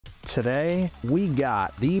Today, we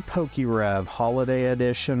got the PokeRev Holiday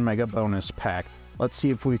Edition Mega Bonus Pack. Let's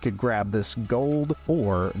see if we could grab this gold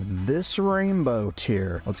or this rainbow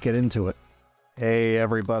tier. Let's get into it. Hey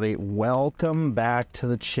everybody, welcome back to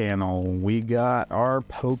the channel. We got our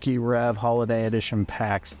PokeRev Holiday Edition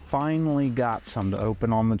packs. Finally got some to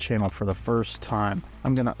open on the channel for the first time.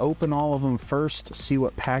 I'm gonna open all of them first, see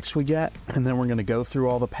what packs we get, and then we're gonna go through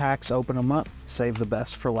all the packs, open them up, save the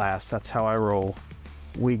best for last. That's how I roll.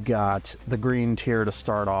 We got the green tier to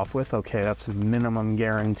start off with. Okay, that's a minimum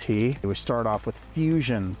guarantee. We start off with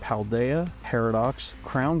Fusion, Paldea, Paradox,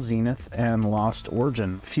 Crown Zenith, and Lost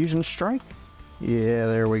Origin. Fusion Strike? Yeah,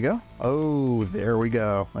 there we go. Oh, there we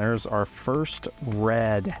go. There's our first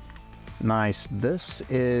red. Nice. This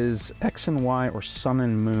is X and Y or Sun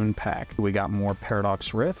and Moon pack. We got more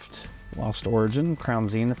Paradox Rift, Lost Origin, Crown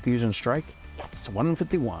Zenith, Fusion Strike. Yes,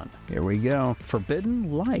 151. Here we go.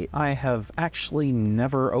 Forbidden Light. I have actually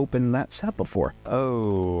never opened that set before.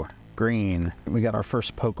 Oh, green. We got our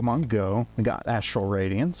first Pokemon Go. We got Astral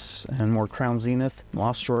Radiance and more Crown Zenith,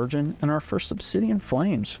 Lost Origin, and our first Obsidian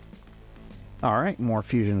Flames. Alright, more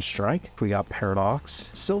Fusion Strike. We got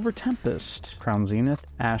Paradox, Silver Tempest, Crown Zenith,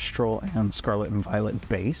 Astral, and Scarlet and Violet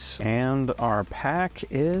base. And our pack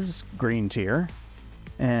is green tier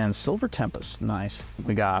and Silver Tempest. Nice.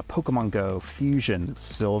 We got Pokemon Go, Fusion,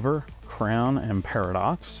 Silver, Crown, and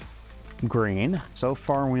Paradox. Green. So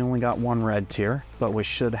far we only got one red tier, but we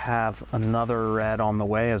should have another red on the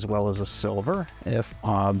way as well as a silver if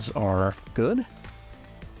odds are good.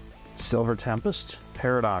 Silver Tempest,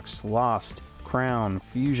 Paradox, Lost, Crown,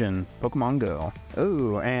 Fusion, Pokemon Go.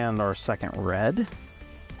 Oh, and our second red.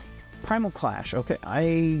 Primal Clash. Okay,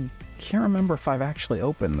 I can't remember if I've actually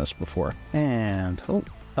opened this before. And, oh,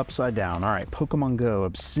 upside down. All right, Pokemon Go,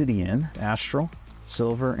 Obsidian, Astral,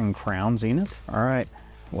 Silver, and Crown Zenith. All right,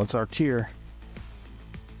 what's our tier?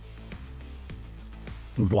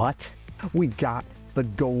 What? We got the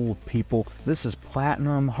gold, people. This is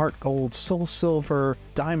Platinum, Heart Gold, Soul Silver,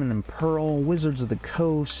 Diamond and Pearl, Wizards of the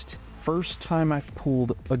Coast. First time I've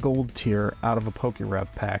pulled a gold tier out of a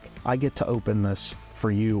PokeRev pack. I get to open this for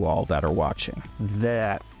you all that are watching.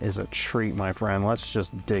 That is a treat, my friend. Let's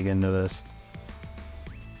just dig into this.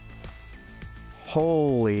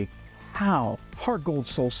 Holy cow. Heart Gold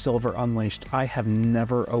Soul Silver Unleashed. I have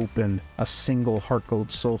never opened a single Heart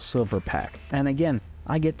Gold Soul Silver pack. And again,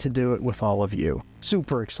 I get to do it with all of you.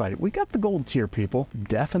 Super excited. We got the gold tier, people.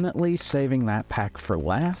 Definitely saving that pack for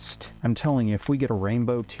last. I'm telling you, if we get a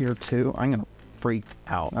rainbow tier too, I'm gonna freak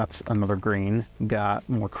out. That's another green. Got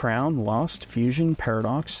more Crown, Lost, Fusion,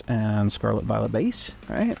 Paradox, and Scarlet Violet base.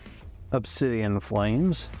 All right. Obsidian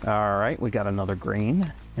Flames. All right, we got another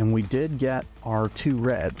green. And we did get our two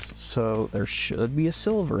reds, so there should be a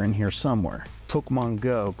silver in here somewhere. Pokemon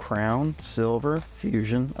Go, Crown, Silver,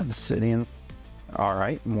 Fusion, Obsidian. All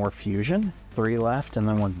right, more Fusion. 3 left, and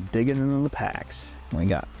then we're digging into the packs. We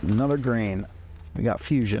got another green. We got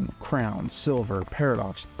Fusion, Crown, Silver,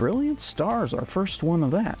 Paradox, Brilliant Stars, our first one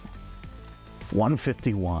of that.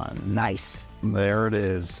 151, nice. There it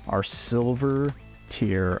is, our silver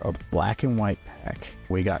tier of black and white pack.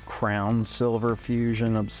 We got Crown, Silver,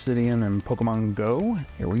 Fusion, Obsidian, and Pokemon Go.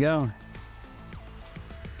 Here we go.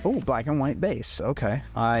 Oh, black and white base. Okay.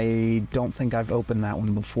 I don't think I've opened that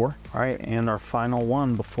one before. All right, and our final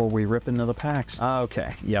one before we rip into the packs.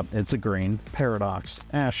 Okay, yep, it's a green. Paradox,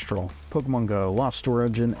 Astral, Pokemon Go, Lost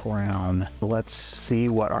Origin, Crown. Let's see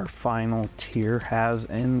what our final tier has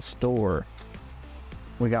in store.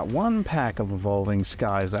 We got 1 pack of Evolving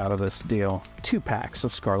Skies out of this deal. 2 packs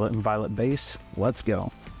of Scarlet and Violet base. Let's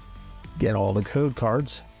go. Get all the code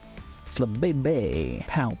cards. Flabébé,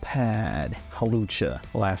 Palpad, Halucha,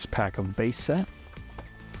 last pack of base set.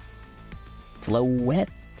 Floette.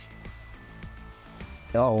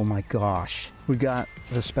 Oh my gosh. We got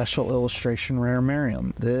the special illustration rare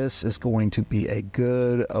Miriam. This is going to be a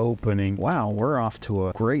good opening. Wow, we're off to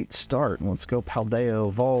a great start. Let's go Paldea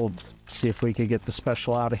Evolved. See if we could get the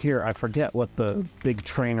special out of here. I forget what the big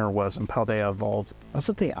trainer was in Paldea Evolved. Was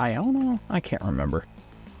it the Iono? I can't remember.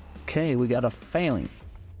 Okay, we got a Failing.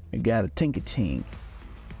 We got a Tinkating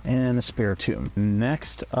and a Spiritomb.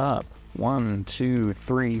 Next up, 1, 2,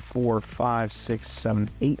 3, 4, 5, 6, 7,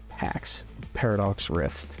 8 packs of Paradox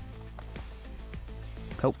Rift.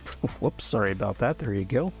 Oh, whoops, sorry about that. There you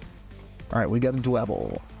go. All right, we got a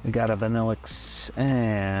Dwebble, we got a Vanillix,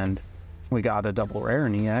 and we got a double rare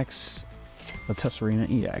in EX, a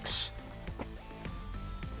Tesserina EX.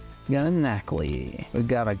 We got a Knackley, we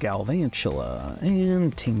got a Galvantula,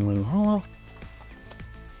 and Tinglu Hollow.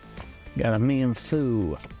 Got a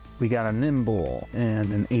Mienfoo, we got a Nimble,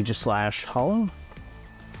 and an Aegislash Hollow.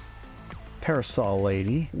 Parasol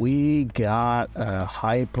Lady. We got a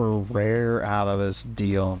hyper rare out of this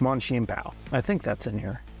deal. Mon Pao. I think that's in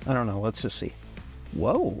here. I don't know. Let's just see.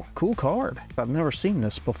 Whoa, cool card. I've never seen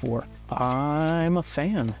this before. I'm a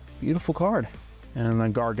fan. Beautiful card. And a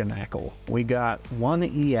Garganackle. We got 1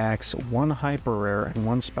 EX, 1 hyper rare, and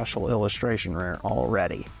 1 special illustration rare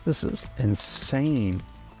already. This is insane.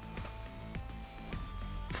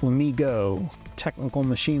 Flamigo, Technical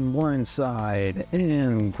Machine Blindside,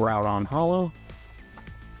 and Groudon Hollow.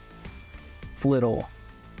 Flittle.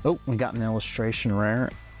 Oh, we got an illustration rare.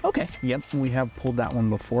 Okay, yep, we have pulled that one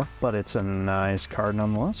before, but it's a nice card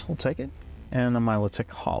nonetheless. We'll take it. And a Milotic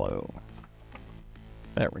Hollow.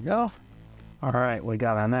 There we go. All right, we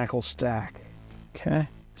got a Knackle Stack. Okay,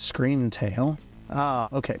 Screen Tail.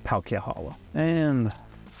 Okay, Palkia Hollow. And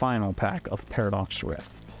final pack of Paradox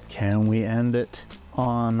Rift. Can we end it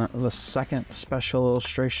on the second special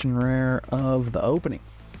illustration rare of the opening?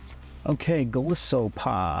 Okay,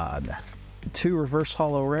 Glissopod. 2 reverse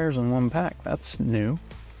hollow rares in 1 pack. That's new.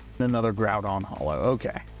 Another Groudon Hollow.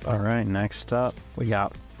 Okay. All right, next up, we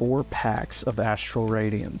got 4 packs of Astral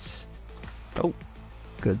Radiance. Oh,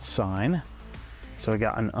 good sign. So we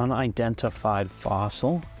got an unidentified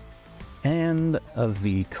fossil and a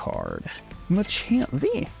V card. Machamp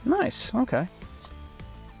V. Nice. Okay.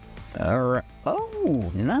 All right.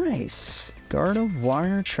 Oh, nice.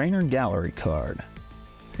 Gardevoir Trainer Gallery card.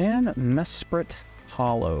 And Mesprit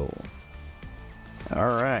Hollow.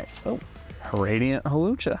 All right. Oh, Radiant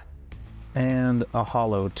Hawlucha. And a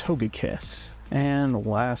Hollow Togekiss. And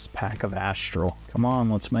last pack of Astral. Come on,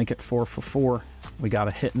 let's make it 4 for 4. We got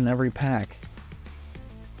a hit in every pack.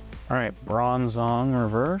 All right, Bronzong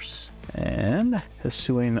reverse and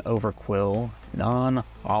Hisuian Overquill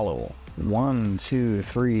non-hollow. 1, 2,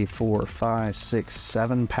 3, 4, 5, 6,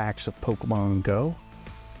 7 packs of Pokemon Go.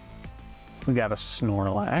 We got a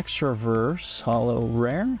Snorlax reverse hollow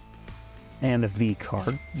rare and a V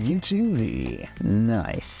card. Mewtwo V.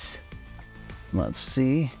 Nice. Let's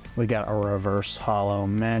see. We got a reverse hollow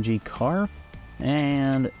Magikarp.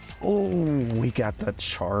 And, oh, we got the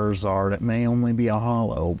Charizard. It may only be a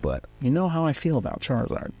hollow, but you know how I feel about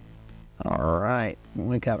Charizard. All right,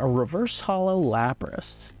 we got a reverse hollow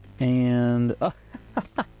Lapras. And,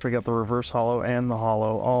 we got the reverse hollow and the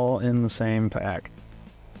hollow all in the same pack.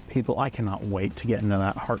 People, I cannot wait to get into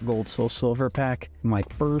that Heart Gold Soul Silver pack. My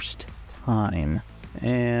first time.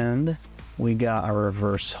 And we got a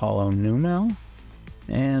reverse hollow Numel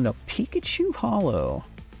and a Pikachu hollow.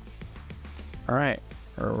 All right,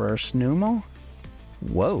 reverse Numel.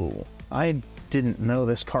 Whoa, I didn't know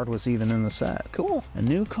this card was even in the set. Cool, a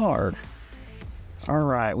new card. All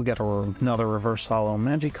right, we got another reverse hollow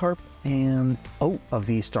Magikarp and, oh, a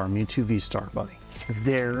V-Star, Mewtwo V-Star, buddy.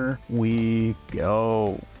 There we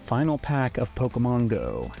go. Final pack of Pokemon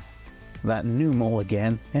Go. That Numel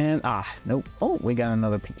again, and, nope. Oh, we got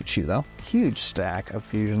another Pikachu, though. Huge stack of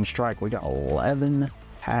Fusion Strike. We got 11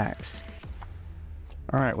 packs.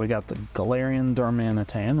 All right, we got the Galarian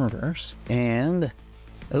Darmanitan reverse, and,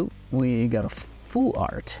 oh, we got a full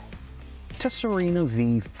art. Tesserina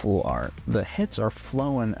V full art. The hits are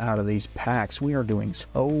flowing out of these packs. We are doing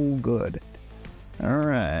so good. All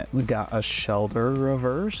right, we got a Shelter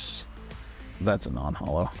reverse. That's a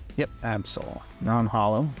non-hollow. Yep, Absol.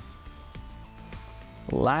 Non-hollow.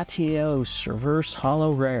 Latios reverse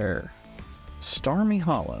hollow rare. Starmie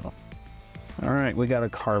hollow. All right, we got a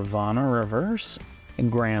Carvana reverse.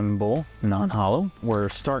 And Granbull, non-hollow. We're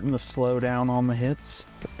starting to slow down on the hits,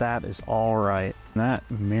 but that is all right. That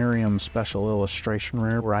Miriam special illustration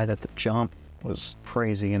rare right at the jump was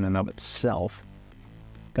crazy in and of itself.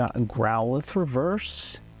 Got a Growlithe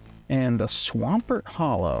reverse and a Swampert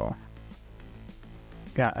hollow.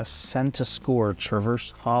 Got a Centiskorch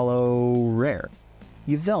reverse hollow rare.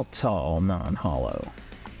 Yveltal non-hollow.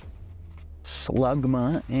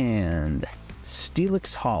 Slugma and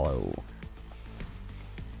Steelix hollow.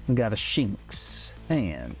 We got a Shinx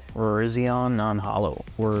and Virizion non-hollow.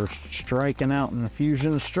 We're striking out in the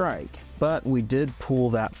Fusion Strike, but we did pull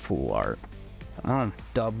that full art.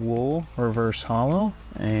 Dubwool reverse hollow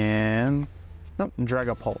and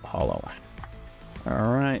Dragapult hollow.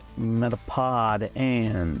 All right, Metapod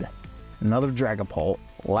and another Dragapult.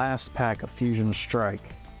 Last pack of Fusion Strike.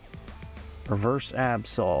 Reverse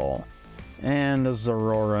Absol and a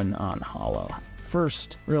Zorora non-hollow.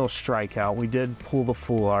 First real strikeout. We did pull the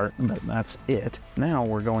full art, but that's it. Now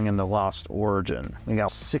we're going into Lost Origin. We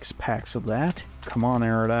got 6 packs of that. Come on,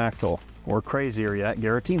 Aerodactyl. Or crazier yet,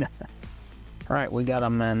 Giratina. All right, we got a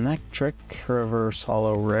Manectric reverse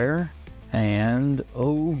hollow rare. And,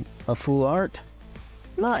 oh, a full art.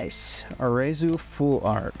 Nice. Arezu Full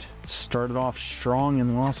Art. Started off strong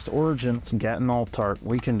in Lost Origins. Getting alt art.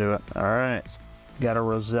 We can do it. Alright. Got a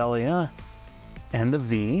Roselia. And a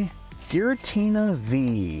V. Giratina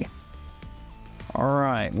V.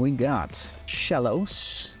 Alright, we got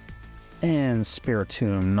Shellos. And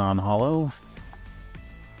Spiritomb non-holo.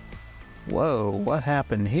 Whoa, what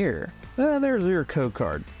happened here? There's your code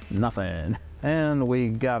card. Nothing. And we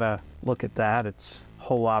gotta look at that. It's a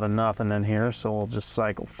whole lot of nothing in here, so we'll just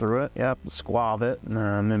cycle through it. Yep, Squavit,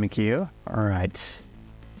 Mimikyu. Alright.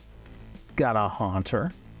 Got a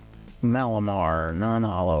Haunter. Malamar,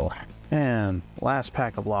 non-holo. And last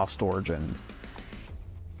pack of Lost Origin.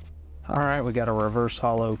 Alright, we got a reverse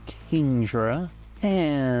holo Kingdra.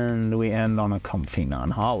 And we end on a comfy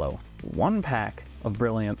non-holo. One pack of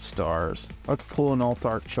Brilliant Stars. Let's pull an alt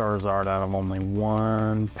art Charizard out of only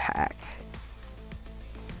one pack.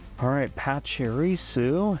 Alright,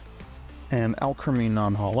 Pachirisu and Alchemy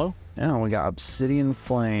non-holo. And we got Obsidian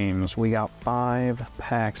Flames. We got 5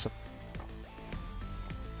 packs.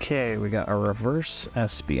 Okay, we got a reverse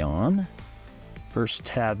Espeon, first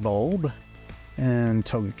Tadbulb, and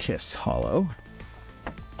Togekiss holo.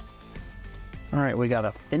 Alright, we got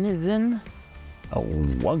a Finizen, a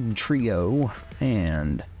Wug Trio,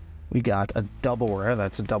 and we got a double rare.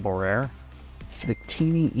 That's a double rare.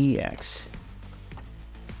 Victini EX.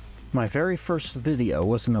 My very first video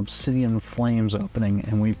was an Obsidian Flames opening,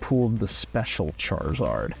 and we pulled the special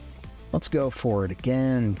Charizard. Let's go for it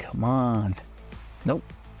again. Come on. Nope.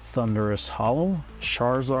 Thunderous holo.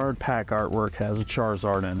 Charizard pack artwork has a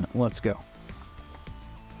Charizard in it. Let's go.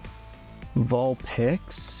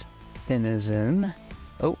 Vulpix. Finizen.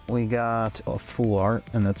 Oh, we got a full art,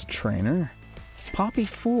 and that's a trainer. Poppy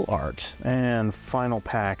full art. And final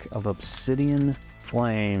pack of Obsidian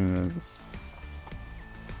Flames.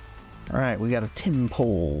 Alright, we got a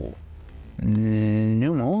Timpole.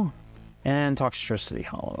 Numel. And Toxtricity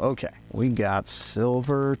holo. Okay, we got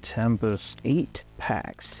Silver Tempest 8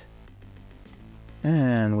 packs.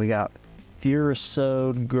 And we got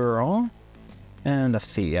Furasode Girl. And a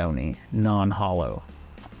Fione non-holo.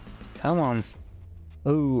 Come on.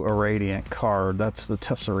 Ooh, a Radiant card. That's the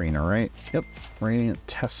Tesserina, right? Yep, Radiant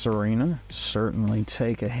Tesserina. Certainly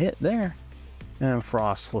take a hit there. And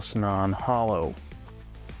Frostless non-holo.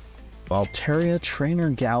 Valteria Trainer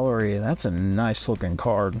Gallery. That's a nice looking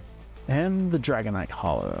card. And the Dragonite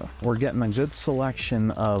holo. We're getting a good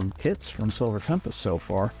selection of hits from Silver Tempest so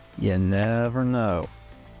far. You never know.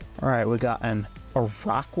 Alright, we got an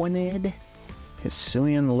Araquanid.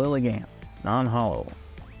 Hisuian Lilligant. Non-holo.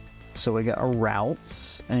 So we got a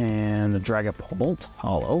Routes and a Dragapult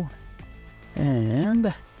holo.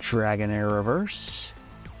 And Dragonair reverse.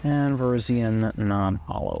 And Venusian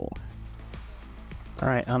non-holo.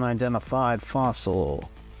 Alright, unidentified fossil.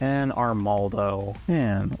 And Armaldo.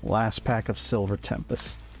 And last pack of Silver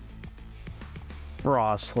Tempest.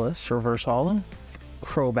 Frostless reverse holo.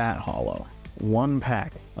 Crobat holo. One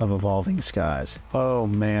pack of Evolving Skies. Oh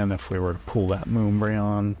man, if we were to pull that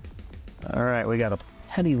Moonbreon. Alright, we got a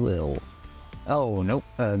Pettilil. Oh, nope,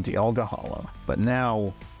 Dialga holo. But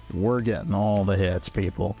now we're getting all the hits,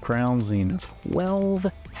 people. Crown Zenith. 12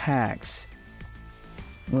 packs.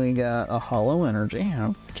 We got a Holo Energy,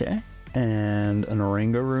 okay. And an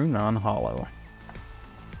Oranguru non-holo.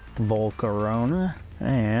 Volcarona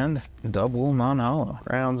and double non-holo.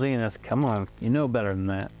 Crown Zenith, come on, you know better than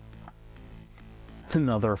that.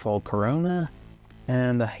 Another Volcarona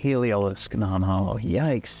and a Heliolisk non-holo.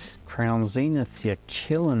 Yikes, Crown Zenith, you're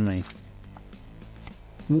killing me.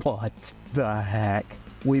 What the heck?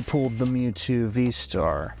 We pulled the Mewtwo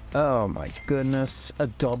V-Star. Oh my goodness, a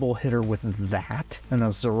double hitter with that and a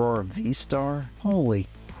Zorora V-Star? Holy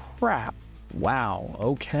crap. Wow,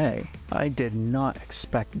 okay. I did not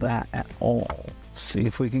expect that at all. Let's see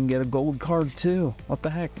if we can get a gold card too. What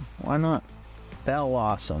the heck? Why not?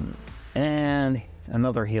 Bellossom. And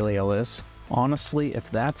another Heliolisk. Honestly,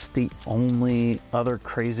 if that's the only other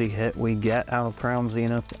crazy hit we get out of Crown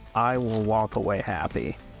Zenith, I will walk away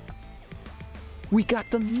happy. We got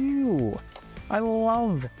the Mew! I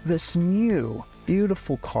love this Mew!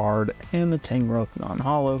 Beautiful card, and the Tangrowth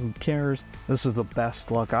non-holo, who cares? This is the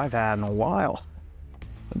best luck I've had in a while.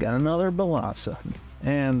 We got another Bellossom,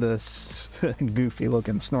 and this goofy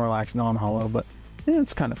looking Snorlax non-holo, but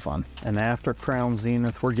it's kind of fun. And after Crown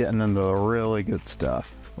Zenith, we're getting into the really good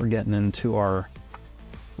stuff. We're getting into our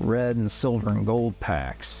red and silver and gold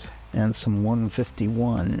packs, and some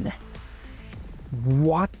 151.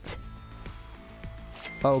 What?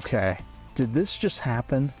 Okay, did this just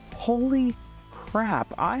happen? Holy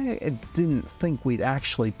crap, I didn't think we'd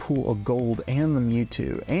actually pull a gold and the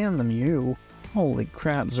Mewtwo and the Mew. Holy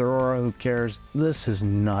crap, Zorora, who cares? This is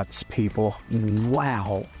nuts, people.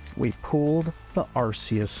 Wow. We pulled the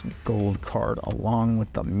Arceus gold card along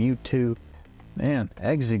with the Mewtwo and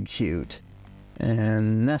Execute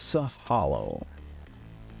and Nessa Hollow.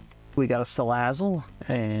 We got a Salazzle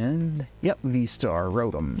and, yep, V-Star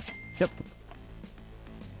Rotom. Yep.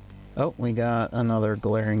 Oh, we got another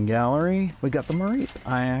Glaring Gallery. We got the Mareep.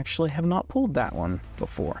 I actually have not pulled that one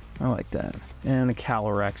before. I like that. And a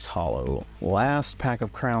Calyrex Hollow. Last pack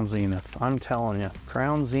of Crown Zenith. I'm telling you,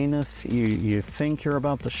 Crown Zenith, you think you're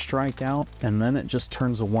about to strike out, and then it just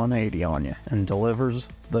turns a 180 on you and delivers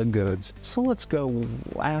the goods. So let's go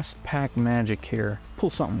last pack magic here. Pull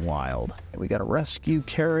something wild. We got a Rescue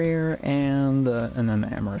Carrier and an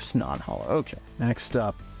Amorous non-hollow. Okay, next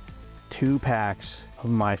up, 2 packs of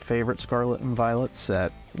my favorite Scarlet and Violet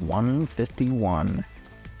set, 151.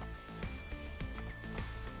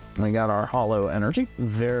 We got our Hollow Energy,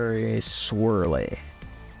 very swirly.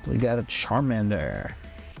 We got a Charmander,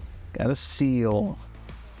 got a Seal,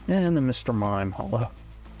 and a Mr. Mime Hollow.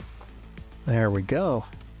 There we go.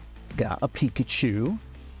 Got a Pikachu.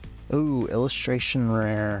 Ooh, illustration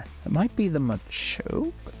rare. It might be the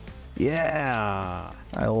Machoke. Yeah,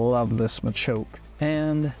 I love this Machoke.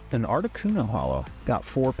 And an Articuno Hollow. Got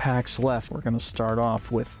 4 packs left. We're going to start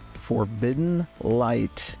off with Forbidden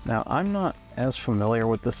Light. Now, I'm not as familiar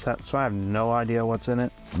with this set, so I have no idea what's in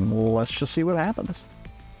it. Let's just see what happens.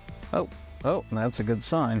 Oh, that's a good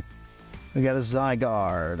sign. We got a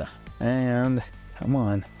Zygarde. And, come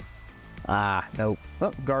on. Ah, nope.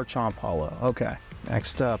 Oh, Garchomp Hollow. Okay.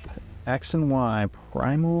 Next up, X and Y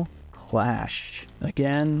Primal Clash.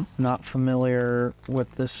 Again, not familiar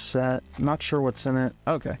with this set. Not sure what's in it.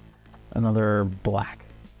 Okay. Another black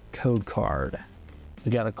code card.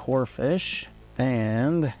 We got a Corphish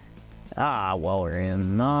and well, we're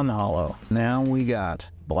in non-hollow. Now we got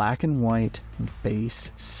black and white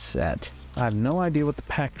base set. I have no idea what the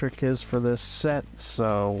pack trick is for this set,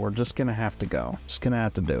 so we're just gonna have to go. Just gonna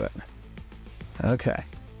have to do it. Okay.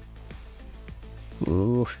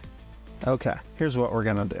 Ooh. Okay, here's what we're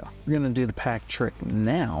gonna do. We're gonna do the pack trick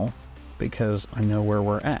now because I know where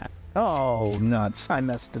we're at. Oh, nuts. I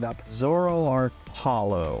messed it up. Zoroark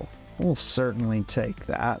Hollow. We'll certainly take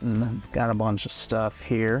that, and got a bunch of stuff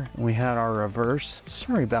here. We had our reverse.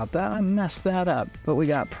 Sorry about that, I messed that up. But we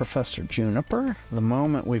got Professor Juniper. The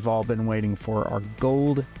moment we've all been waiting for, our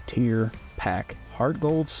gold tier pack. Heart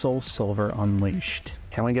Gold, Soul Silver Unleashed.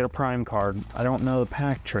 Can we get a Prime card? I don't know the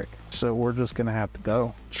pack trick, so we're just gonna have to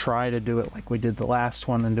go. Try to do it like we did the last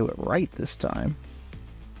one and do it right this time.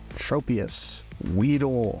 Tropius,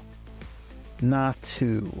 Weedle,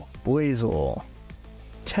 Natu, Buizel,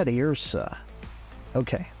 Teddiursa.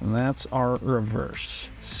 Okay, that's our reverse.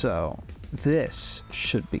 So this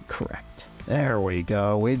should be correct. There we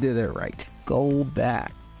go, we did it right. Gold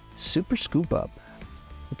back, Super Scoop Up,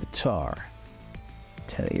 Guitar,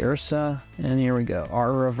 Teddiursa, and here we go.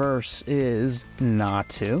 Our reverse is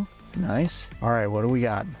Natu. Nice. All right, what do we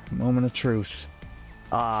got? Moment of truth.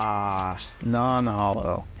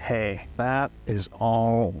 Non-hollow. Hey, that is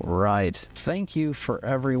all right. Thank you for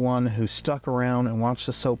everyone who stuck around and watched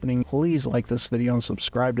this opening. Please like this video and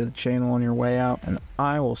subscribe to the channel on your way out, and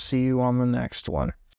I will see you on the next one.